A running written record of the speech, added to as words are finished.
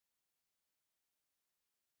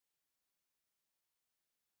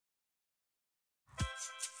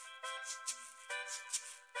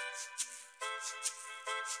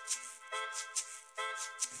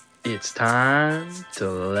It's time to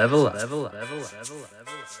level up.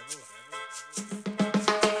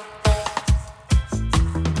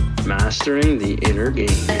 Mastering the inner game.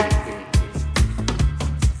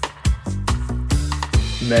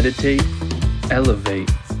 Meditate, elevate,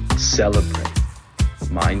 celebrate.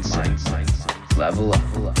 Mindset. Level up.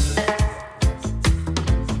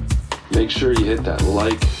 Make sure you hit that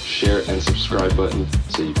like, share, and subscribe button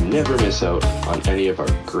so you never miss out on any of our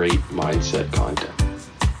great mindset content.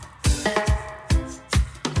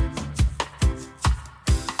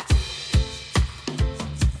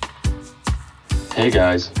 Hey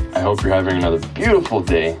guys, I hope you're having another beautiful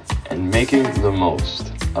day and making the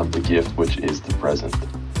most of the gift which is the present.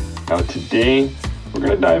 Now today, we're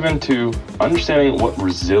going to dive into understanding what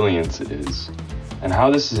resilience is and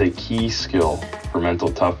how this is a key skill for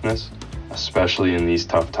mental toughness, especially in these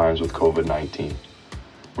tough times with COVID-19.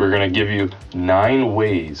 We're going to give you 9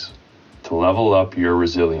 ways to level up your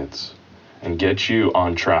resilience and get you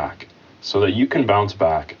on track so that you can bounce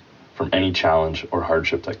back from any challenge or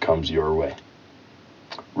hardship that comes your way.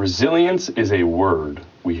 Resilience is a word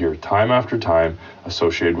we hear time after time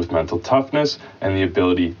associated with mental toughness and the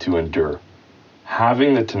ability to endure.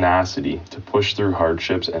 Having the tenacity to push through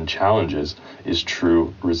hardships and challenges is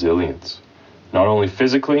true resilience. Not only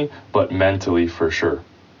physically, but mentally for sure.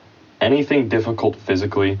 Anything difficult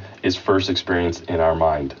physically is first experienced in our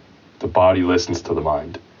mind. The body listens to the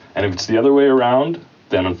mind. And if it's the other way around,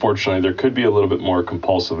 then unfortunately there could be a little bit more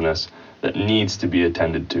compulsiveness that needs to be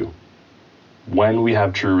attended to. When we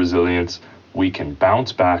have true resilience, we can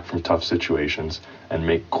bounce back from tough situations and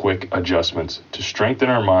make quick adjustments to strengthen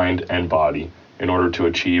our mind and body in order to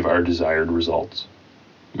achieve our desired results.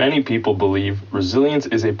 Many people believe resilience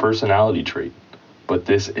is a personality trait, but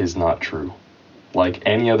this is not true. Like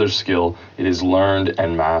any other skill, it is learned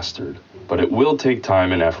and mastered, but it will take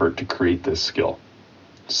time and effort to create this skill.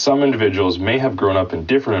 Some individuals may have grown up in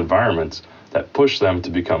different environments that push them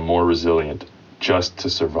to become more resilient just to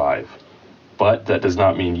survive. But that does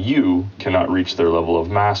not mean you cannot reach their level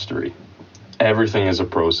of mastery. Everything is a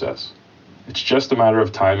process. It's just a matter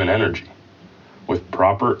of time and energy. With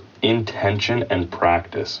proper intention and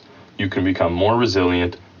practice, you can become more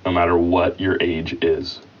resilient no matter what your age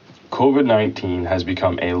is. COVID-19 has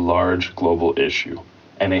become a large global issue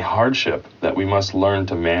and a hardship that we must learn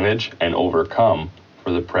to manage and overcome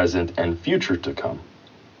for the present and future to come.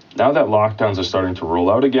 Now that lockdowns are starting to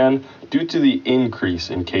roll out again, due to the increase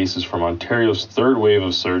in cases from Ontario's third wave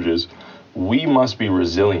of surges, we must be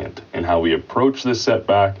resilient in how we approach this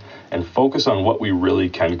setback and focus on what we really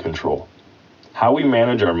can control. How we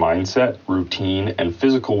manage our mindset, routine, and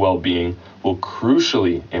physical well-being will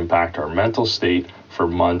crucially impact our mental state for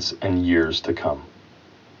months and years to come.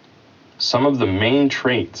 Some of the main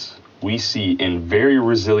traits we see in very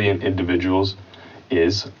resilient individuals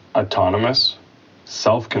is autonomous,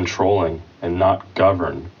 self-controlling, and not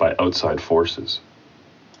governed by outside forces.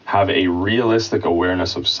 Have a realistic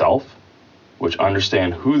awareness of self, which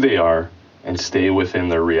understand who they are and stay within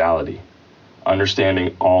their reality.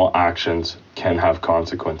 Understanding all actions can have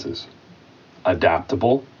consequences.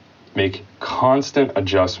 Adaptable, make constant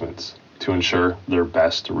adjustments to ensure their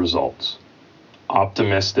best results.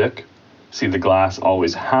 Optimistic, see the glass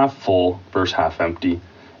always half full versus half empty,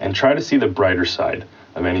 and try to see the brighter side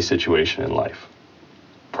of any situation in life.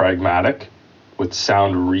 Pragmatic, with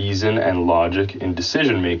sound reason and logic in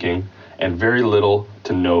decision making and very little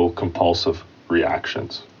to no compulsive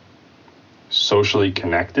reactions. Socially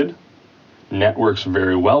connected, networks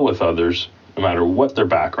very well with others no matter what their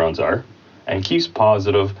backgrounds are, and keeps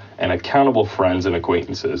positive and accountable friends and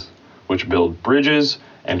acquaintances, which build bridges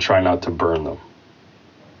and try not to burn them.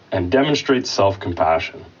 And demonstrates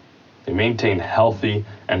self-compassion. They maintain healthy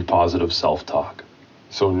and positive self-talk.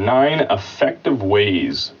 So 9 effective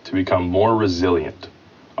ways to become more resilient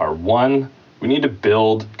are: 1, we need to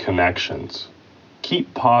build connections.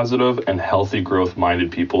 Keep positive and healthy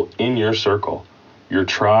growth-minded people in your circle. Your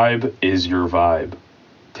tribe is your vibe.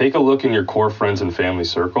 Take a look in your core friends and family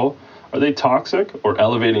circle. Are they toxic or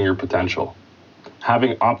elevating your potential?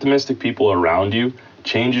 Having optimistic people around you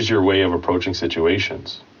changes your way of approaching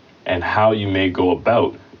situations and how you may go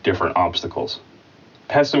about different obstacles.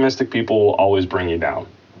 Pessimistic people will always bring you down.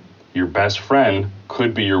 Your best friend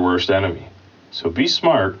could be your worst enemy. So be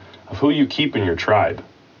smart of who you keep in your tribe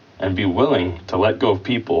and be willing to let go of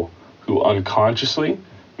people who unconsciously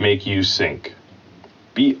make you sink.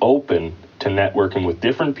 Be open to networking with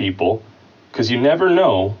different people because you never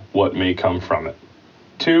know what may come from it.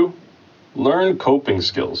 2, learn coping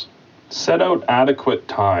skills. Set out adequate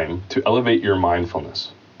time to elevate your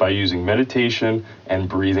mindfulness by using meditation and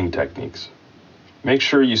breathing techniques. Make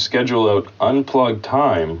sure you schedule out unplugged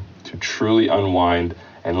time to truly unwind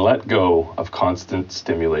and let go of constant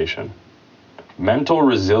stimulation. Mental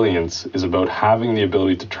resilience is about having the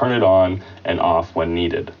ability to turn it on and off when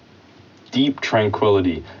needed. Deep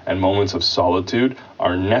tranquility and moments of solitude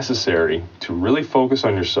are necessary to really focus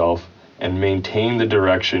on yourself and maintain the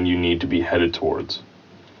direction you need to be headed towards.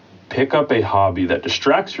 Pick up a hobby that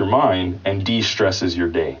distracts your mind and de-stresses your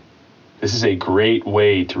day. This is a great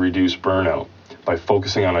way to reduce burnout by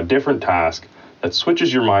focusing on a different task that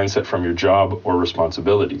switches your mindset from your job or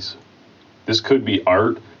responsibilities. This could be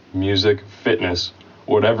art, music, fitness,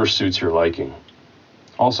 whatever suits your liking.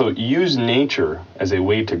 Also, use nature as a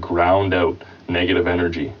way to ground out negative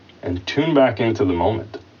energy and tune back into the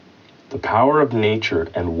moment. The power of nature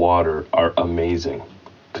and water are amazing.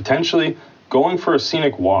 Potentially, going for a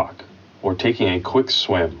scenic walk or taking a quick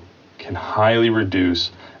swim can highly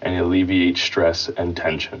reduce and alleviate stress and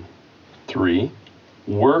tension. 3.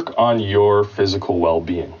 Work on your physical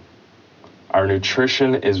well-being. Our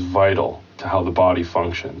nutrition is vital to how the body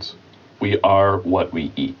functions. We are what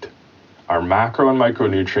we eat. Our macro and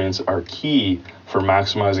micronutrients are key for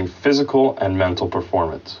maximizing physical and mental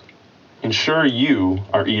performance. Ensure you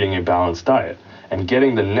are eating a balanced diet and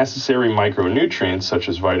getting the necessary micronutrients such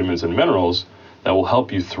as vitamins and minerals that will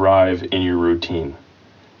help you thrive in your routine.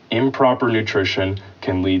 Improper nutrition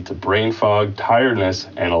can lead to brain fog, tiredness,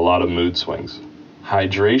 and a lot of mood swings.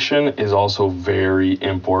 Hydration is also very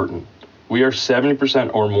important. We are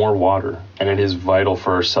 70% or more water, and it is vital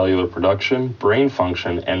for our cellular production, brain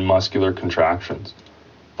function, and muscular contractions.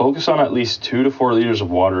 Focus on at least 2 to 4 liters of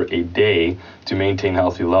water a day to maintain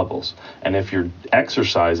healthy levels. And if you're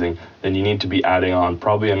exercising, then you need to be adding on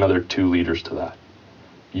probably another 2 liters to that.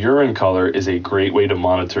 Urine color is a great way to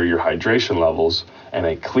monitor your hydration levels, and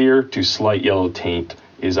a clear to slight yellow taint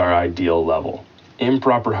is our ideal level.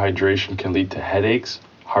 Improper hydration can lead to headaches,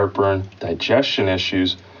 heartburn, digestion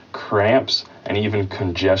issues, cramps, and even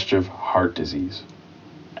congestive heart disease.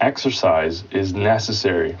 Exercise is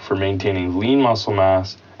necessary for maintaining lean muscle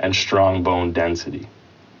mass and strong bone density.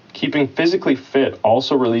 Keeping physically fit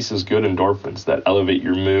also releases good endorphins that elevate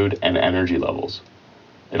your mood and energy levels.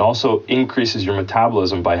 It also increases your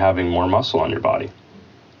metabolism by having more muscle on your body.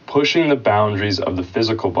 Pushing the boundaries of the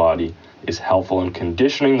physical body is helpful in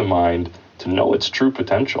conditioning the mind to know its true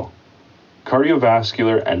potential.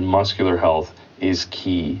 Cardiovascular and muscular health is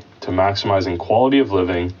key to maximizing quality of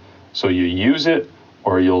living, so you use it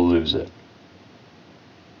or you'll lose it.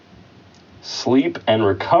 Sleep and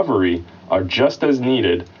recovery are just as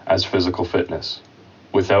needed as physical fitness.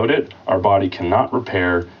 Without it, our body cannot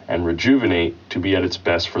repair and rejuvenate to be at its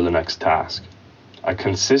best for the next task. A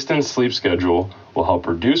consistent sleep schedule will help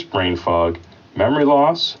reduce brain fog, memory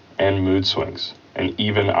loss, and mood swings, and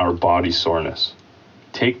even our body soreness.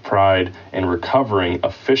 Take pride in recovering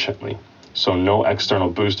efficiently, so no external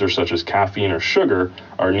boosters such as caffeine or sugar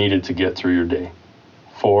are needed to get through your day.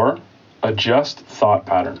 4. Adjust thought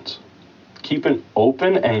patterns. Keep an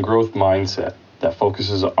open and growth mindset that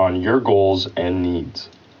focuses on your goals and needs.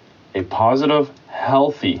 A positive,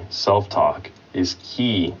 healthy self-talk is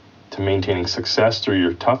key to maintaining success through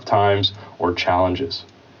your tough times or challenges.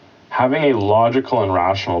 Having a logical and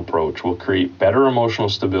rational approach will create better emotional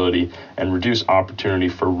stability and reduce opportunity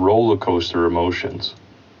for roller coaster emotions.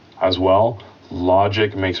 As well,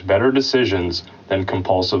 logic makes better decisions than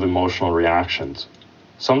compulsive emotional reactions.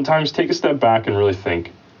 Sometimes take a step back and really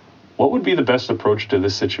think, what would be the best approach to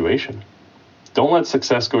this situation? Don't let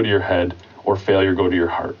success go to your head or failure go to your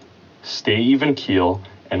heart. Stay even keel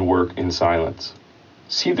and work in silence.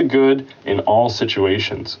 See the good in all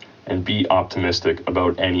situations and be optimistic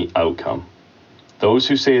about any outcome. Those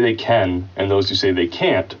who say they can and those who say they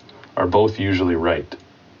can't are both usually right.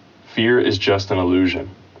 Fear is just an illusion,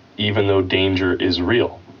 even though danger is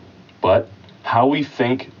real. But how we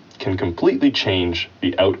think can completely change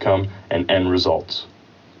the outcome and end results.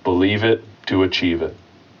 Believe it to achieve it.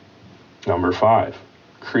 Number 5,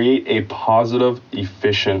 create a positive,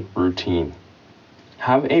 efficient routine.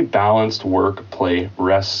 Have a balanced work, play,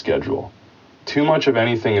 rest schedule. Too much of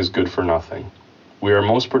anything is good for nothing. We are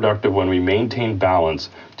most productive when we maintain balance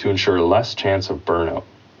to ensure less chance of burnout.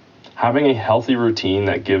 Having a healthy routine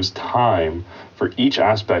that gives time for each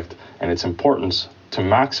aspect and its importance to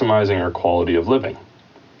maximizing our quality of living.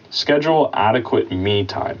 Schedule adequate me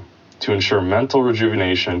time to ensure mental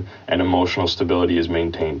rejuvenation and emotional stability is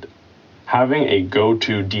maintained. Having a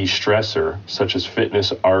go-to de-stressor, such as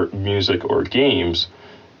fitness, art, music, or games,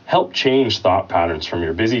 help change thought patterns from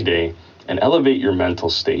your busy day and elevate your mental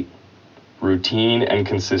state. Routine and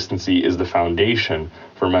consistency is the foundation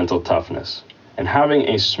for mental toughness, and having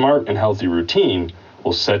a smart and healthy routine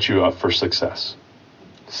will set you up for success.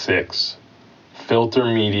 6. Filter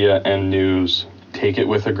media and news. Take it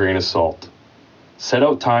with a grain of salt. Set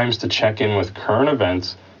out times to check in with current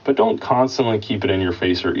events, but don't constantly keep it in your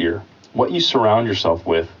face or ear. What you surround yourself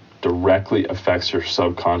with directly affects your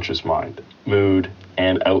subconscious mind, mood,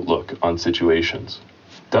 and outlook on situations.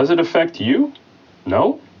 Does it affect you?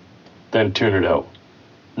 No? Then tune it out.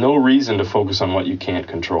 No reason to focus on what you can't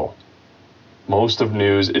control. Most of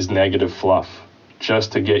news is negative fluff,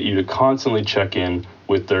 just to get you to constantly check in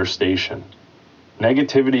with their station.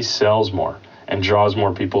 Negativity sells more and draws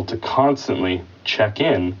more people to constantly check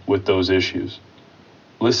in with those issues.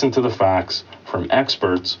 Listen to the facts from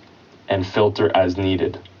experts and filter as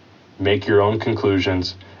needed. Make your own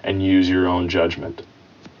conclusions and use your own judgment.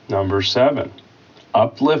 Number 7,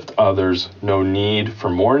 uplift others. No need for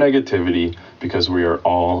more negativity because we are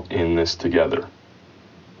all in this together.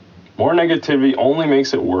 More negativity only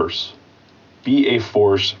makes it worse. Be a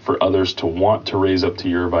force for others to want to raise up to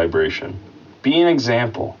your vibration. Be an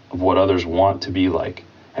example of what others want to be like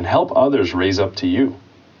and help others raise up to you.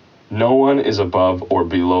 No one is above or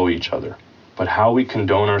below each other, but how we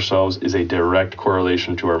condone ourselves is a direct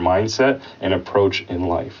correlation to our mindset and approach in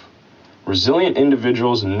life. Resilient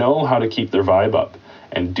individuals know how to keep their vibe up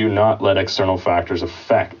and do not let external factors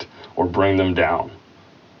affect or bring them down.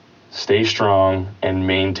 Stay strong and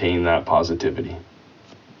maintain that positivity.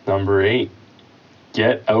 Number 8,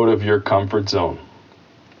 get out of your comfort zone.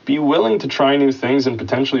 Be willing to try new things and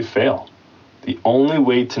potentially fail. The only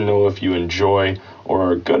way to know if you enjoy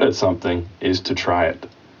or are good at something is to try it.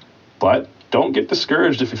 But don't get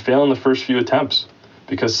discouraged if you fail in the first few attempts,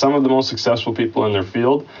 because some of the most successful people in their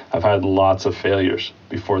field have had lots of failures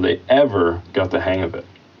before they ever got the hang of it.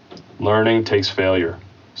 Learning takes failure,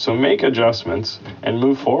 so make adjustments and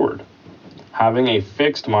move forward. Having a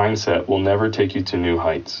fixed mindset will never take you to new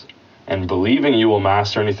heights, and believing you will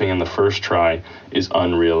master anything in the first try is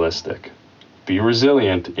unrealistic. Be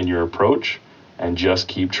resilient in your approach and just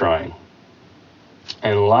keep trying.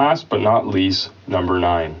 And last but not least, number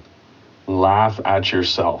 9, laugh at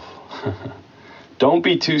yourself. Don't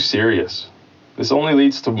be too serious. This only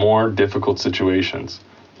leads to more difficult situations.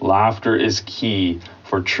 Laughter is key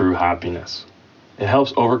for true happiness. It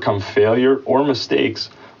helps overcome failure or mistakes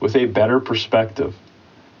with a better perspective.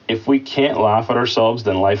 If we can't laugh at ourselves,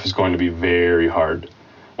 then life is going to be very hard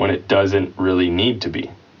when it doesn't really need to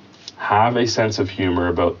be. Have a sense of humor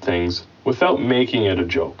about things without making it a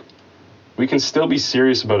joke. We can still be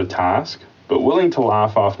serious about a task, but willing to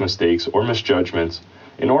laugh off mistakes or misjudgments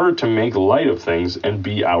in order to make light of things and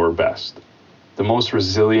be our best. The most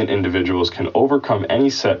resilient individuals can overcome any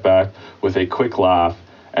setback with a quick laugh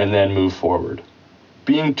and then move forward.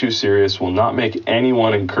 Being too serious will not make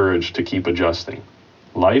anyone encouraged to keep adjusting.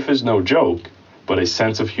 Life is no joke, but a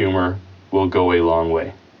sense of humor will go a long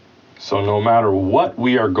way. So no matter what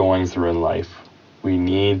we are going through in life, we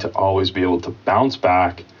need to always be able to bounce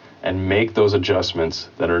back and make those adjustments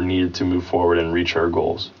that are needed to move forward and reach our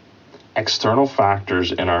goals. External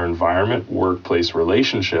factors in our environment, workplace,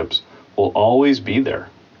 relationships will always be there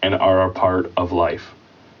and are a part of life.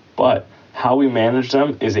 But how we manage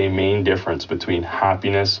them is a main difference between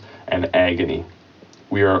happiness and agony.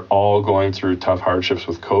 We are all going through tough hardships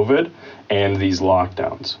with COVID and these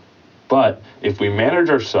lockdowns. But if we manage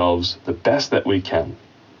ourselves the best that we can,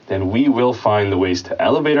 then we will find the ways to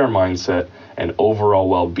elevate our mindset and overall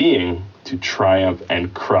well-being to triumph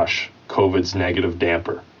and crush COVID's negative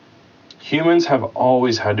damper. Humans have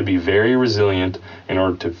always had to be very resilient in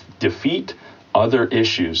order to defeat other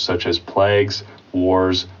issues such as plagues,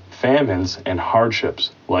 wars, famines, and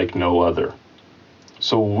hardships like no other.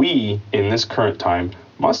 So we, in this current time,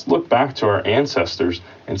 must look back to our ancestors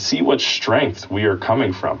and see what strength we are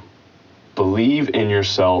coming from. Believe in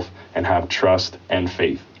yourself and have trust and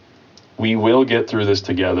faith. We will get through this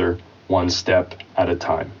together, one step at a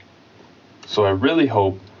time. So I really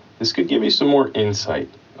hope this could give you some more insight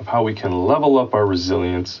of how we can level up our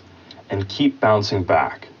resilience and keep bouncing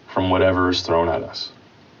back from whatever is thrown at us.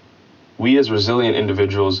 We as resilient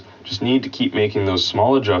individuals just need to keep making those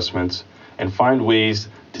small adjustments and find ways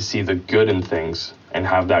to see the good in things and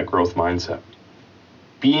have that growth mindset.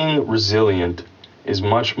 Being resilient is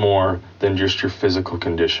much more than just your physical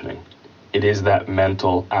conditioning. It is that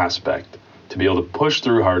mental aspect to be able to push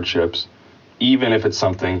through hardships, even if it's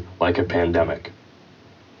something like a pandemic.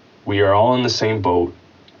 We are all in the same boat,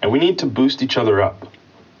 and we need to boost each other up.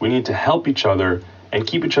 We need to help each other and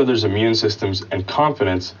keep each other's immune systems and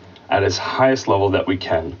confidence at its highest level that we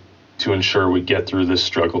can to ensure we get through this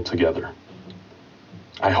struggle together.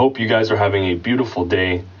 I hope you guys are having a beautiful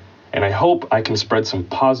day, and I hope I can spread some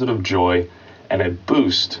positive joy and a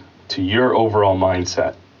boost to your overall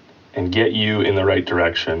mindset. and get you in the right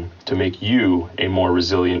direction to make you a more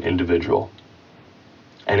resilient individual.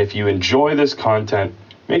 And if you enjoy this content,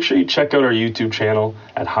 make sure you check out our YouTube channel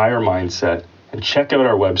at Higher Mindset and check out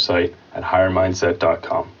our website at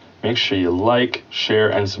highermindset.com. Make sure you like, share,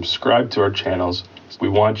 and subscribe to our channels. We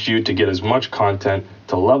want you to get as much content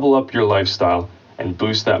to level up your lifestyle and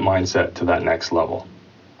boost that mindset to that next level.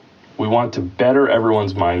 We want to better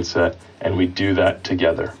everyone's mindset, and we do that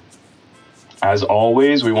together. As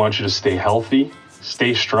always, we want you to stay healthy,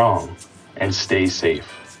 stay strong, and stay safe.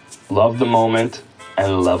 Love the moment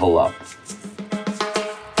and level up.